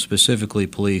enforcement, specifically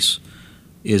police,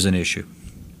 is an issue.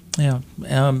 Yeah,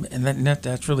 and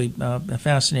that's really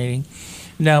fascinating.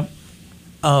 Now,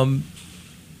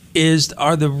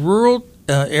 Are the rural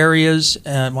areas,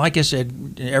 like I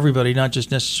said, everybody, not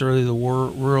just necessarily the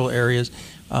rural areas,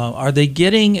 are they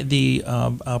getting the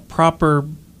proper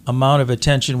amount of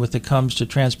attention when it comes to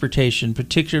transportation,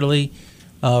 particularly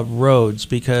roads?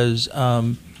 Because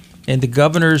in the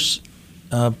governor's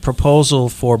proposal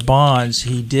for bonds,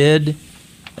 he did.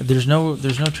 There's no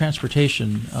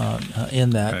transportation in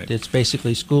that. Right. It's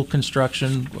basically school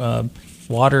construction,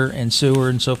 water and sewer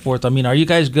and so forth. I mean, are you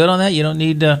guys good on that? You don't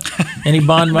need any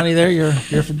bond money there. You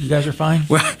guys are fine.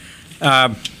 Well,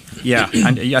 yeah,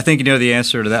 I think you know the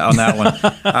answer to that on that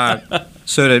one.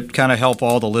 So to kind of help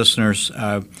all the listeners,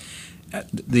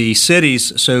 the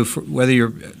cities. So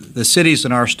the cities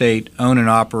in our state own and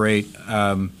operate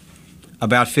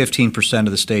about 15%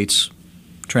 of the state's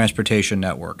transportation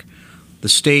network. The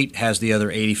state has the other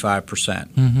 85%.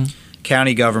 Mm-hmm.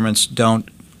 County governments don't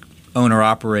own or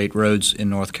operate roads in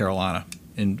North Carolina.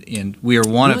 And we are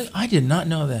one of. I did not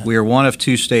know that. We are one of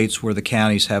two states where the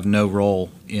counties have no role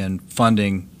in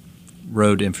funding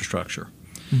road infrastructure,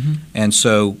 and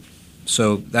so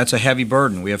that's a heavy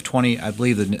burden. We have 20. I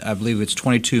believe it's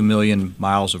 22 million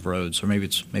miles of roads, or maybe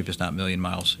it's not million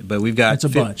miles, but we've got. It's a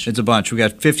bunch. It's a bunch. We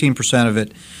got 15% of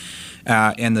it,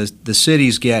 and the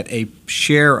cities get a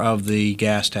share of the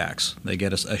gas tax. They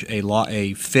get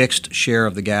a fixed share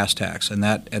of the gas tax, and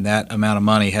that amount of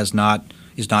money is not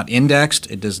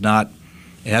indexed. It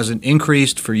hasn't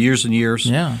increased for years and years.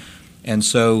 Yeah. And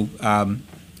so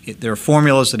there are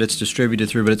formulas that it's distributed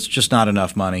through, but it's just not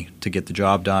enough money to get the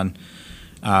job done.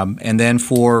 And then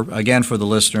for the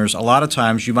listeners, a lot of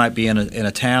times you might be in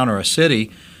a town or a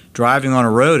city driving on a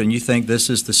road and you think this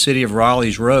is the city of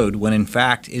Raleigh's road when in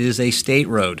fact it is a state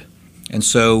road. And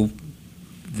so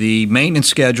the maintenance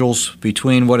schedules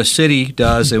between what a city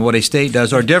does and what a state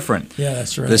does are different. Yeah,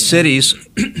 that's right. The cities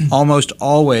almost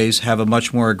always have a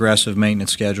much more aggressive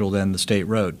maintenance schedule than the state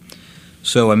road.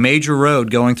 So a major road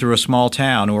going through a small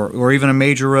town or even a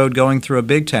major road going through a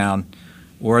big town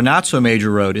or a not-so-major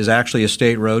road is actually a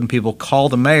state road, and people call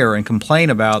the mayor and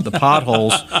complain about the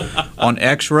potholes on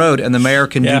X road, and the mayor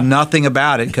can do nothing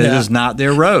about it because it is not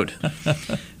their road.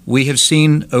 We have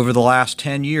seen over the last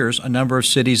 10 years a number of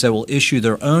cities that will issue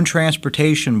their own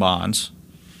transportation bonds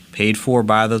paid for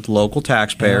by the local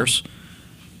taxpayers,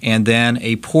 and then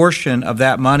a portion of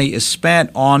that money is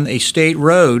spent on a state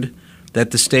road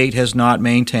that the state has not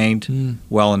maintained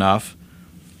well enough,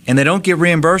 and they don't get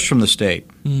reimbursed from the state.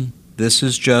 This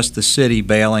is just the city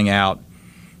bailing out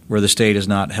where the state has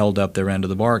not held up their end of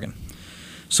the bargain.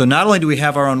 So not only do we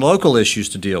have our own local issues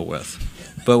to deal with,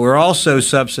 but we're also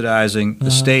subsidizing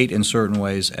the state in certain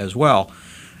ways as well.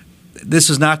 This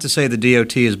is not to say the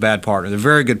DOT is a bad partner. They're a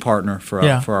very good partner for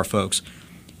our folks.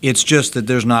 It's just that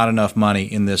there's not enough money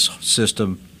in this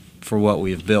system for what we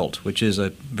have built, which is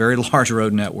a very large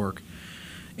road network.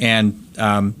 And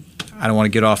I don't want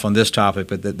to get off on this topic,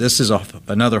 but this is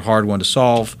another hard one to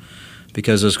solve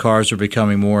because those cars are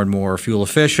becoming more and more fuel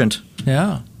efficient.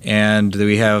 Yeah. And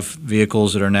we have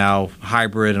vehicles that are now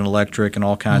hybrid and electric and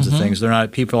all kinds of things.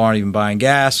 People aren't even buying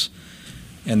gas,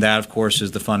 and that, of course,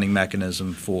 is the funding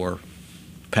mechanism for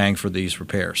paying for these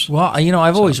repairs. Well,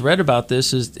 I've always read about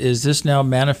this. Is this now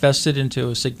manifested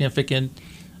into a significant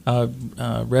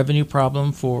revenue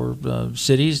problem for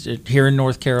cities here in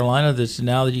North Carolina? That's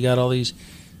now that you got all these,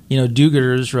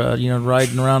 do-gooders,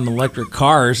 riding around in electric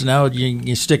cars. Now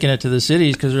you're sticking it to the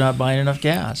cities because they're not buying enough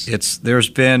gas. There's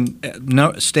been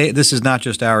no state. This is not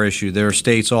just our issue. There are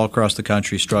states all across the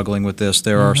country struggling with this.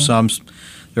 There are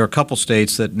a couple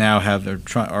states that now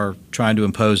are trying to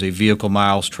impose a vehicle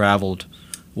miles traveled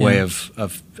way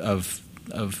of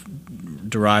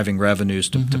deriving revenues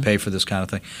to pay for this kind of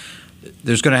thing.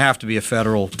 There's going to have to be a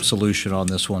federal solution on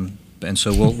this one. And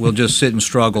so we'll just sit and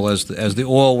struggle as the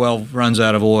oil well runs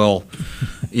out of oil.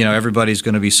 Everybody's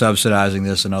going to be subsidizing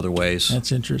this in other ways.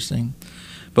 That's interesting.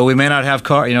 But we may not have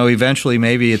eventually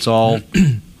maybe it's all,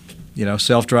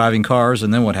 self-driving cars,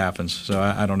 and then what happens? So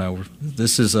I don't know.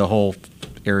 This is a whole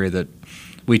area that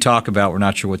we talk about. We're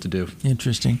not sure what to do.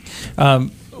 Interesting.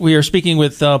 We are speaking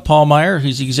with Paul Meyer,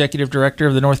 who's the Executive Director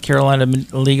of the North Carolina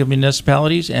League of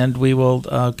Municipalities, and we will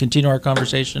continue our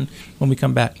conversation when we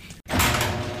come back.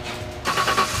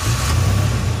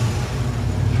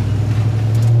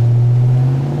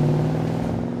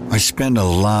 I spend a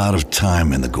lot of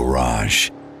time in the garage,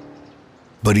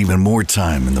 but even more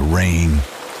time in the rain,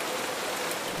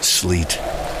 sleet,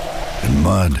 and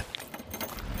mud.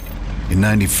 In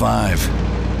 '95,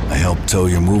 I helped tow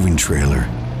your moving trailer.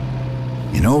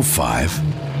 In '05,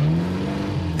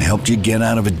 I helped you get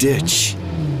out of a ditch.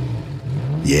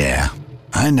 Yeah,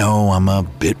 I know I'm a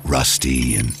bit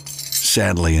rusty, and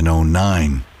sadly in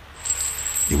 '09,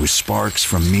 It was sparks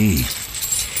from me,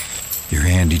 your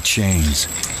handy chains,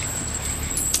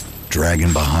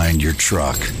 dragging behind your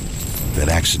truck that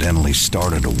accidentally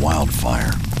started a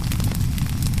wildfire.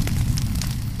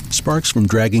 Sparks from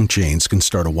dragging chains can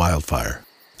start a wildfire.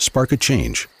 Spark a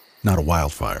change, not a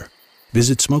wildfire.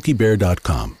 Visit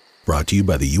SmokeyBear.com. Brought to you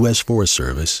by the U.S. Forest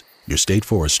Service, your state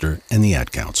forester, and the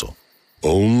Ad Council.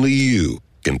 Only you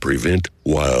can prevent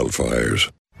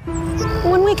wildfires.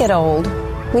 When we get old,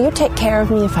 will you take care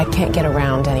of me if I can't get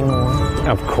around anymore?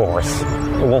 Of course.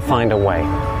 We'll find a way.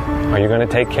 Are you going to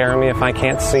take care of me if I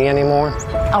can't see anymore?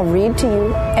 I'll read to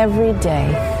you every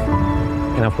day.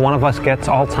 And if one of us gets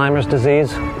Alzheimer's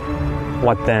disease,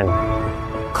 what then?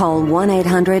 Call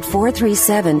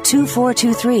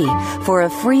 1-800-437-2423 for a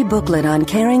free booklet on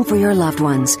caring for your loved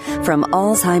ones from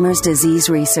Alzheimer's Disease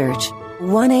Research.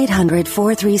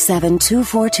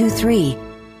 1-800-437-2423.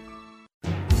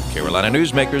 Carolina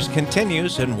Newsmakers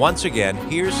continues, and once again,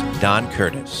 here's Don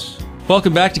Curtis.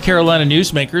 Welcome back to Carolina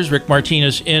Newsmakers. Rick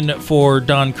Martinez in for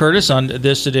Don Curtis on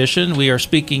this edition. We are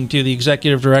speaking to the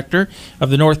Executive Director of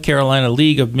the North Carolina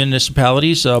League of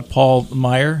Municipalities, Paul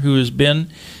Meyer, who has been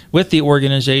with the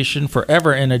organization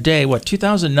forever and a day. What,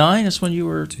 2009 is when you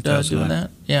were doing that?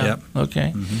 Yeah. Yep.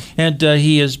 Okay. Mm-hmm. And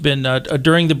he has been,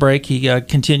 during the break, he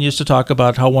continues to talk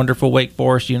about how wonderful Wake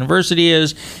Forest University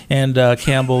is and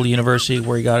Campbell University,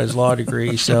 where he got his law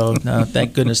degree. So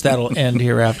thank goodness that'll end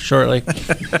here after shortly.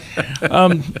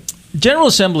 General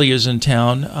Assembly is in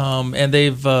town, and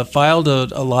they've filed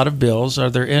a lot of bills. Are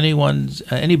there any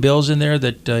bills in there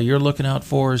that you're looking out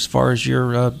for as far as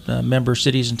your member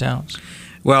cities and towns?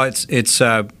 Well, it's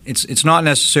not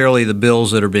necessarily the bills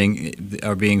that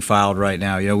are being filed right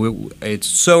now. You know, it's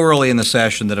so early in the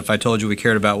session that if I told you we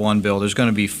cared about one bill, there's going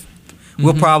to be.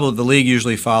 The league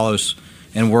usually follows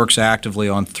and works actively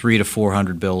on 300 to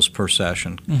 400 bills per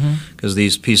session because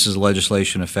these pieces of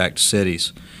legislation affect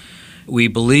cities. We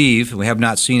believe, and we have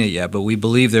not seen it yet, but we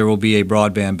believe there will be a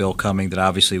broadband bill coming that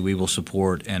obviously we will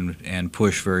support and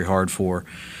push very hard for.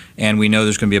 And we know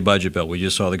there's going to be a budget bill. We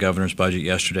just saw the governor's budget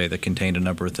yesterday that contained a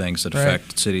number of things that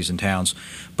affect cities and towns.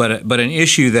 But an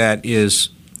issue that is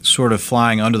sort of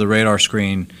flying under the radar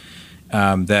screen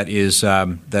that is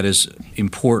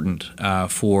important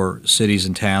for cities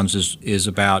and towns is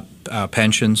about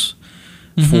pensions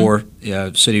for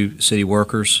city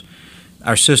workers.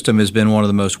 Our system has been one of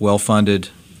the most well-funded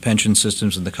pension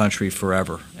systems in the country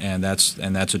forever, and that's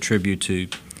a tribute to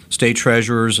state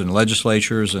treasurers and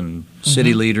legislatures and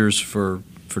city leaders for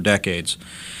decades.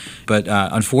 But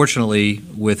unfortunately,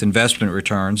 with investment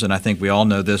returns, and I think we all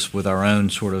know this with our own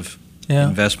sort of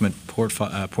investment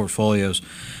portfolios,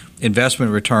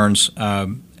 investment returns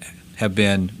have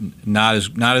been not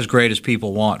as great as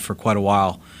people want for quite a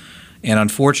while. And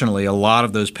unfortunately, a lot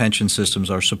of those pension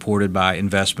systems are supported by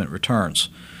investment returns.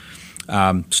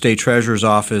 State Treasurer's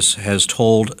Office has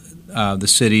told the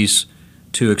cities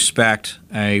to expect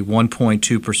a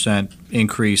 1.2%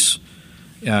 increase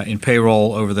in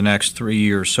payroll over the next 3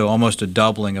 years, so almost a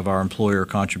doubling of our employer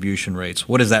contribution rates.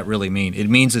 What does that really mean? It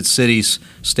means that cities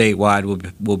statewide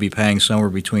will be paying somewhere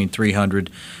between $300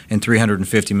 and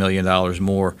 $350 million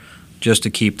more just to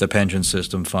keep the pension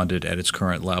system funded at its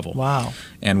current level. Wow.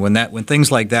 And when things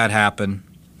like that happen,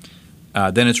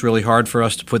 then it's really hard for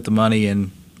us to put the money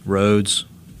in roads,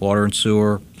 water and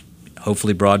sewer,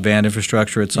 hopefully broadband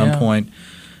infrastructure at some point,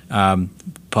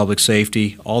 public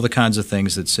safety, all the kinds of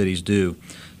things that cities do.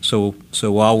 So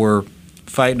while we're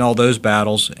fighting all those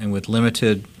battles and with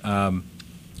limited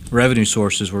revenue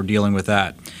sources, we're dealing with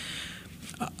that.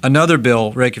 Another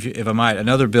bill, Rick, if I might,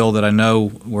 another bill that I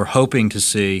know we're hoping to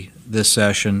see this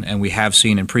session, and we have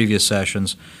seen in previous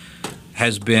sessions,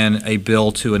 has been a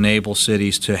bill to enable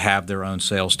cities to have their own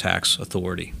sales tax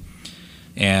authority.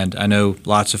 And I know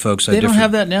lots of folks they don't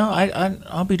have that now?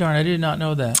 I'll be darned, I did not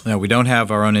know that. No, we don't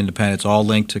have our own independent. It's all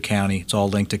linked to county. It's all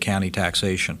linked to county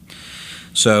taxation.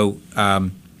 So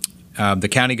the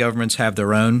county governments have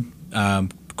their own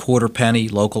quarter penny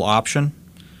local option,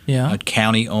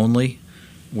 county only.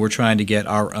 We're trying to get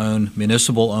our own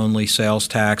municipal-only sales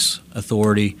tax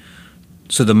authority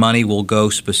so the money will go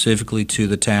specifically to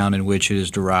the town in which it is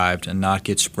derived and not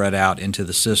get spread out into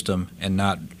the system and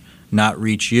not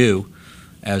reach you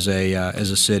as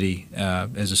a city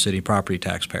property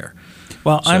taxpayer.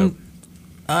 Well, so,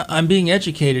 I'm being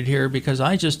educated here because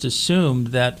I just assumed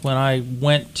that when I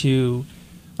went to,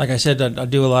 like I said, I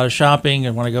do a lot of shopping,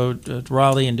 and when I go to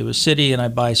Raleigh into a city and I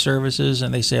buy services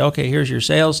and they say, okay, here's your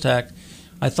sales tax,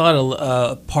 I thought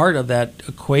a part of that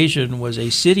equation was a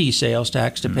city sales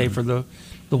tax to pay for the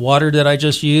water that I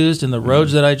just used and the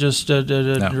roads that I just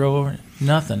drove over.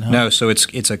 Nothing. Huh? No, so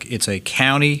it's a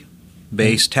county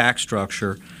tax-based tax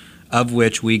structure, of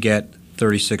which we get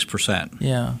 36%.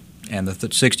 Yeah. And the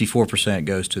 64%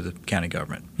 goes to the county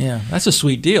government. Yeah, that's a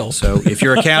sweet deal. So if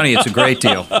you're a county, it's a great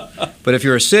deal. But if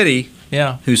you're a city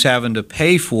who's having to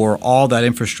pay for all that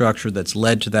infrastructure that's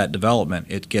led to that development,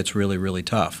 it gets really, really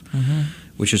tough,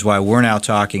 which is why we're now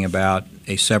talking about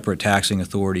a separate taxing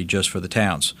authority just for the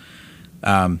towns.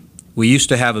 We used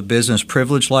to have a business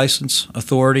privilege license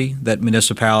authority that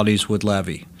municipalities would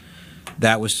levy.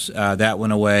 That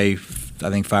went away, I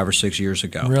think, 5 or 6 years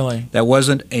ago. Really? That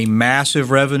wasn't a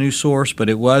massive revenue source, but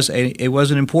it was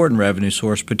an important revenue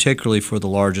source, particularly for the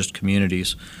largest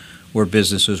communities where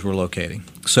businesses were locating.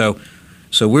 So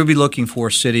we'll be looking for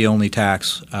city-only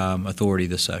tax authority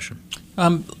this session.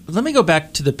 Let me go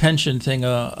back to the pension thing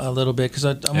a little bit, because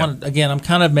I want, again, I'm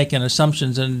kind of making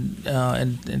assumptions,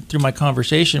 and through my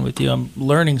conversation with you, I'm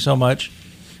learning so much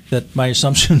that my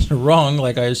assumptions are wrong.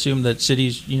 Like I assume that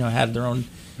cities, had their own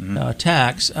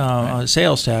tax,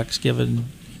 sales tax, given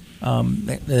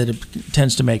that it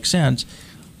tends to make sense.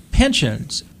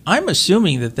 Pensions, I'm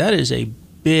assuming that is a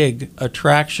big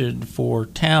attraction for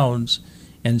towns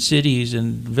and cities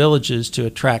and villages to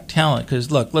attract talent. Because,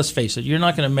 look, let's face it, you're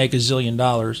not going to make $1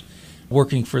 zillion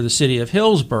working for the city of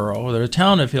Hillsborough or the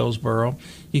town of Hillsborough.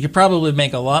 You could probably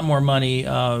make a lot more money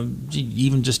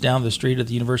even just down the street at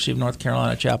the University of North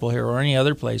Carolina, Chapel Hill, or any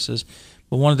other places.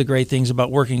 But one of the great things about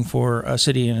working for a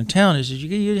city and a town is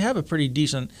you have a pretty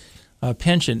decent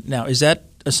pension. Now, is that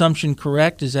assumption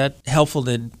correct? Is that helpful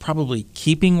in probably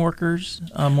keeping workers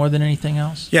more than anything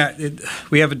else? Yeah,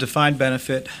 we have a defined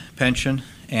benefit pension,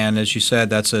 and as you said,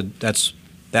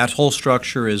 that whole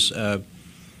structure is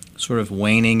sort of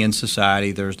waning in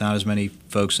society. There's not as many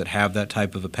folks that have that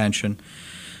type of a pension.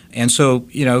 And so,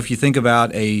 if you think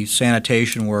about a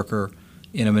sanitation worker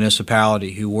in a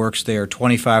municipality who works there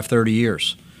 25, 30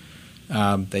 years,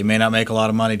 they may not make a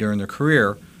lot of money during their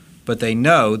career, but they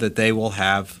know that they will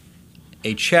have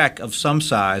a check of some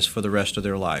size for the rest of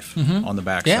their life on the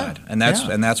backside. Yeah.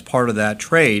 And that's part of that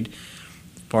trade.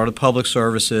 Part of public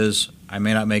services, I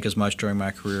may not make as much during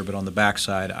my career, but on the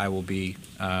backside I will be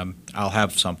I'll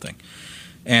have something.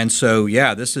 And so,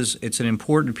 it's an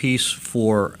important piece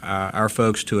for our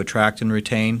folks to attract and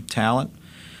retain talent.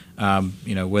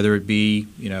 Whether it be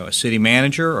a city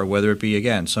manager or whether it be,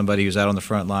 again, somebody who's out on the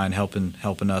front line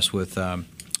helping us with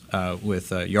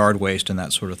yard waste and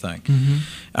that sort of thing.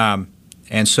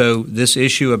 And so this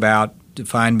issue about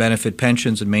defined benefit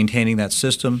pensions and maintaining that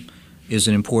system is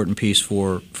an important piece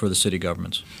for the city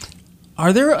governments.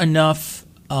 Are there enough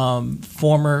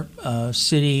former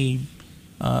city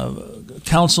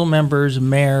council members,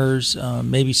 mayors,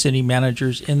 maybe city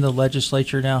managers in the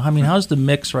legislature now? I mean, how's the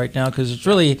mix right now? Because it's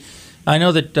really, I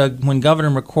know that when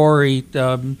Governor McCrory,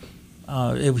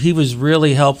 he was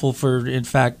really helpful for, in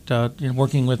fact,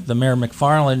 working with the Mayor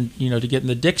McFarland, to getting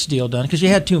the Dix deal done, because you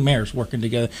had two mayors working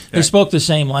together. They spoke the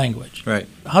same language. Right.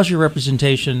 How's your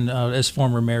representation as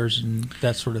former mayors and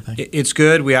that sort of thing? It's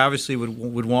good. We obviously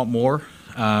would want more.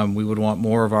 We would want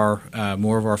more of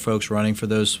our folks running for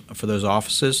those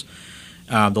offices.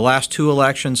 The last two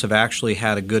elections have actually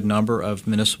had a good number of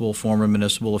former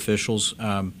municipal officials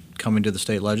coming to the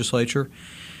state legislature.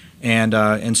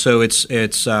 And so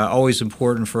it's always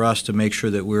important for us to make sure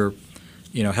that we're,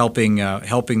 helping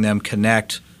them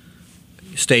connect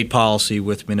state policy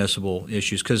with municipal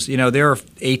issues. Because, there are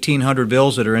 1,800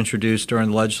 bills that are introduced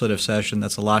during the legislative session.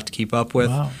 That's a lot to keep up with.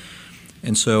 Wow.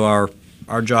 And so our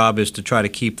job is to try to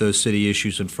keep those city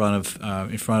issues in front of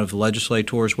the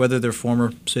legislators, whether they're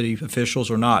former city officials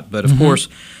or not. But of course,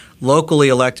 locally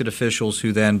elected officials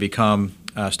who then become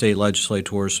state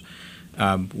legislators,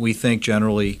 we think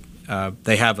generally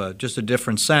they have just a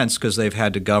different sense because they've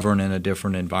had to govern in a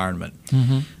different environment.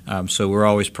 So we're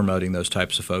always promoting those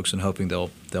types of folks and hoping they'll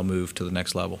move to the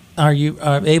next level. Are you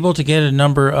able to get a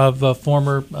number of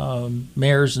former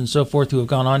mayors and so forth who have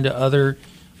gone on to other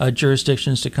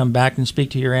jurisdictions to come back and speak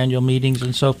to your annual meetings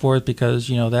and so forth? Because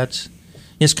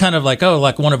it's kind of like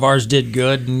one of ours did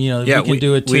good, and we can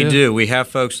do it too. We do. We have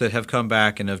folks that have come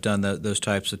back and have done those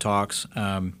types of talks.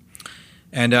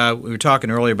 And we were talking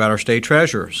earlier about our state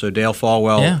treasurer. So Dale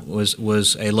Falwell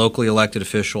was a locally elected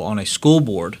official on a school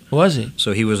board. Was he?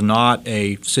 So he was not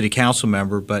a city council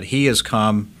member, but he has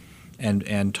come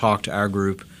and talked to our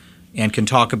group and can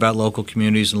talk about local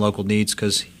communities and local needs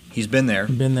because he's been there.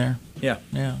 Been there. Yeah,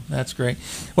 that's great.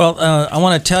 Well, I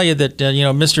want to tell you that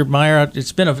Mr. Meyer,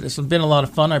 it's been a lot of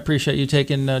fun. I appreciate you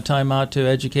taking time out to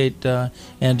educate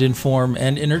and inform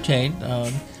and entertain.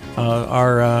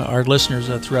 our listeners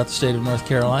throughout the state of North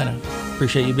Carolina.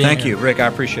 Appreciate you being here. Thank you, Rick. I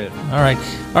appreciate it. All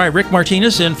right. Rick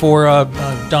Martinez in for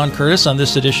Don Curtis on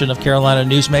this edition of Carolina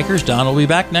Newsmakers. Don will be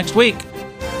back next week.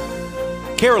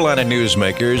 Carolina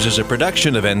Newsmakers is a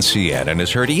production of NCN and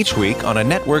is heard each week on a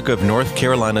network of North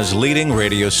Carolina's leading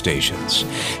radio stations.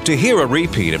 To hear a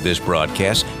repeat of this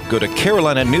broadcast, go to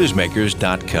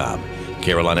carolinanewsmakers.com.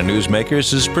 Carolina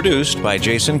Newsmakers is produced by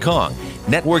Jason Kong.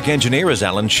 Network engineer is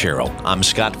Alan Sherrill. I'm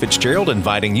Scott Fitzgerald,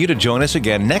 inviting you to join us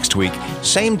again next week,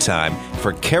 same time,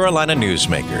 for Carolina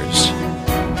Newsmakers.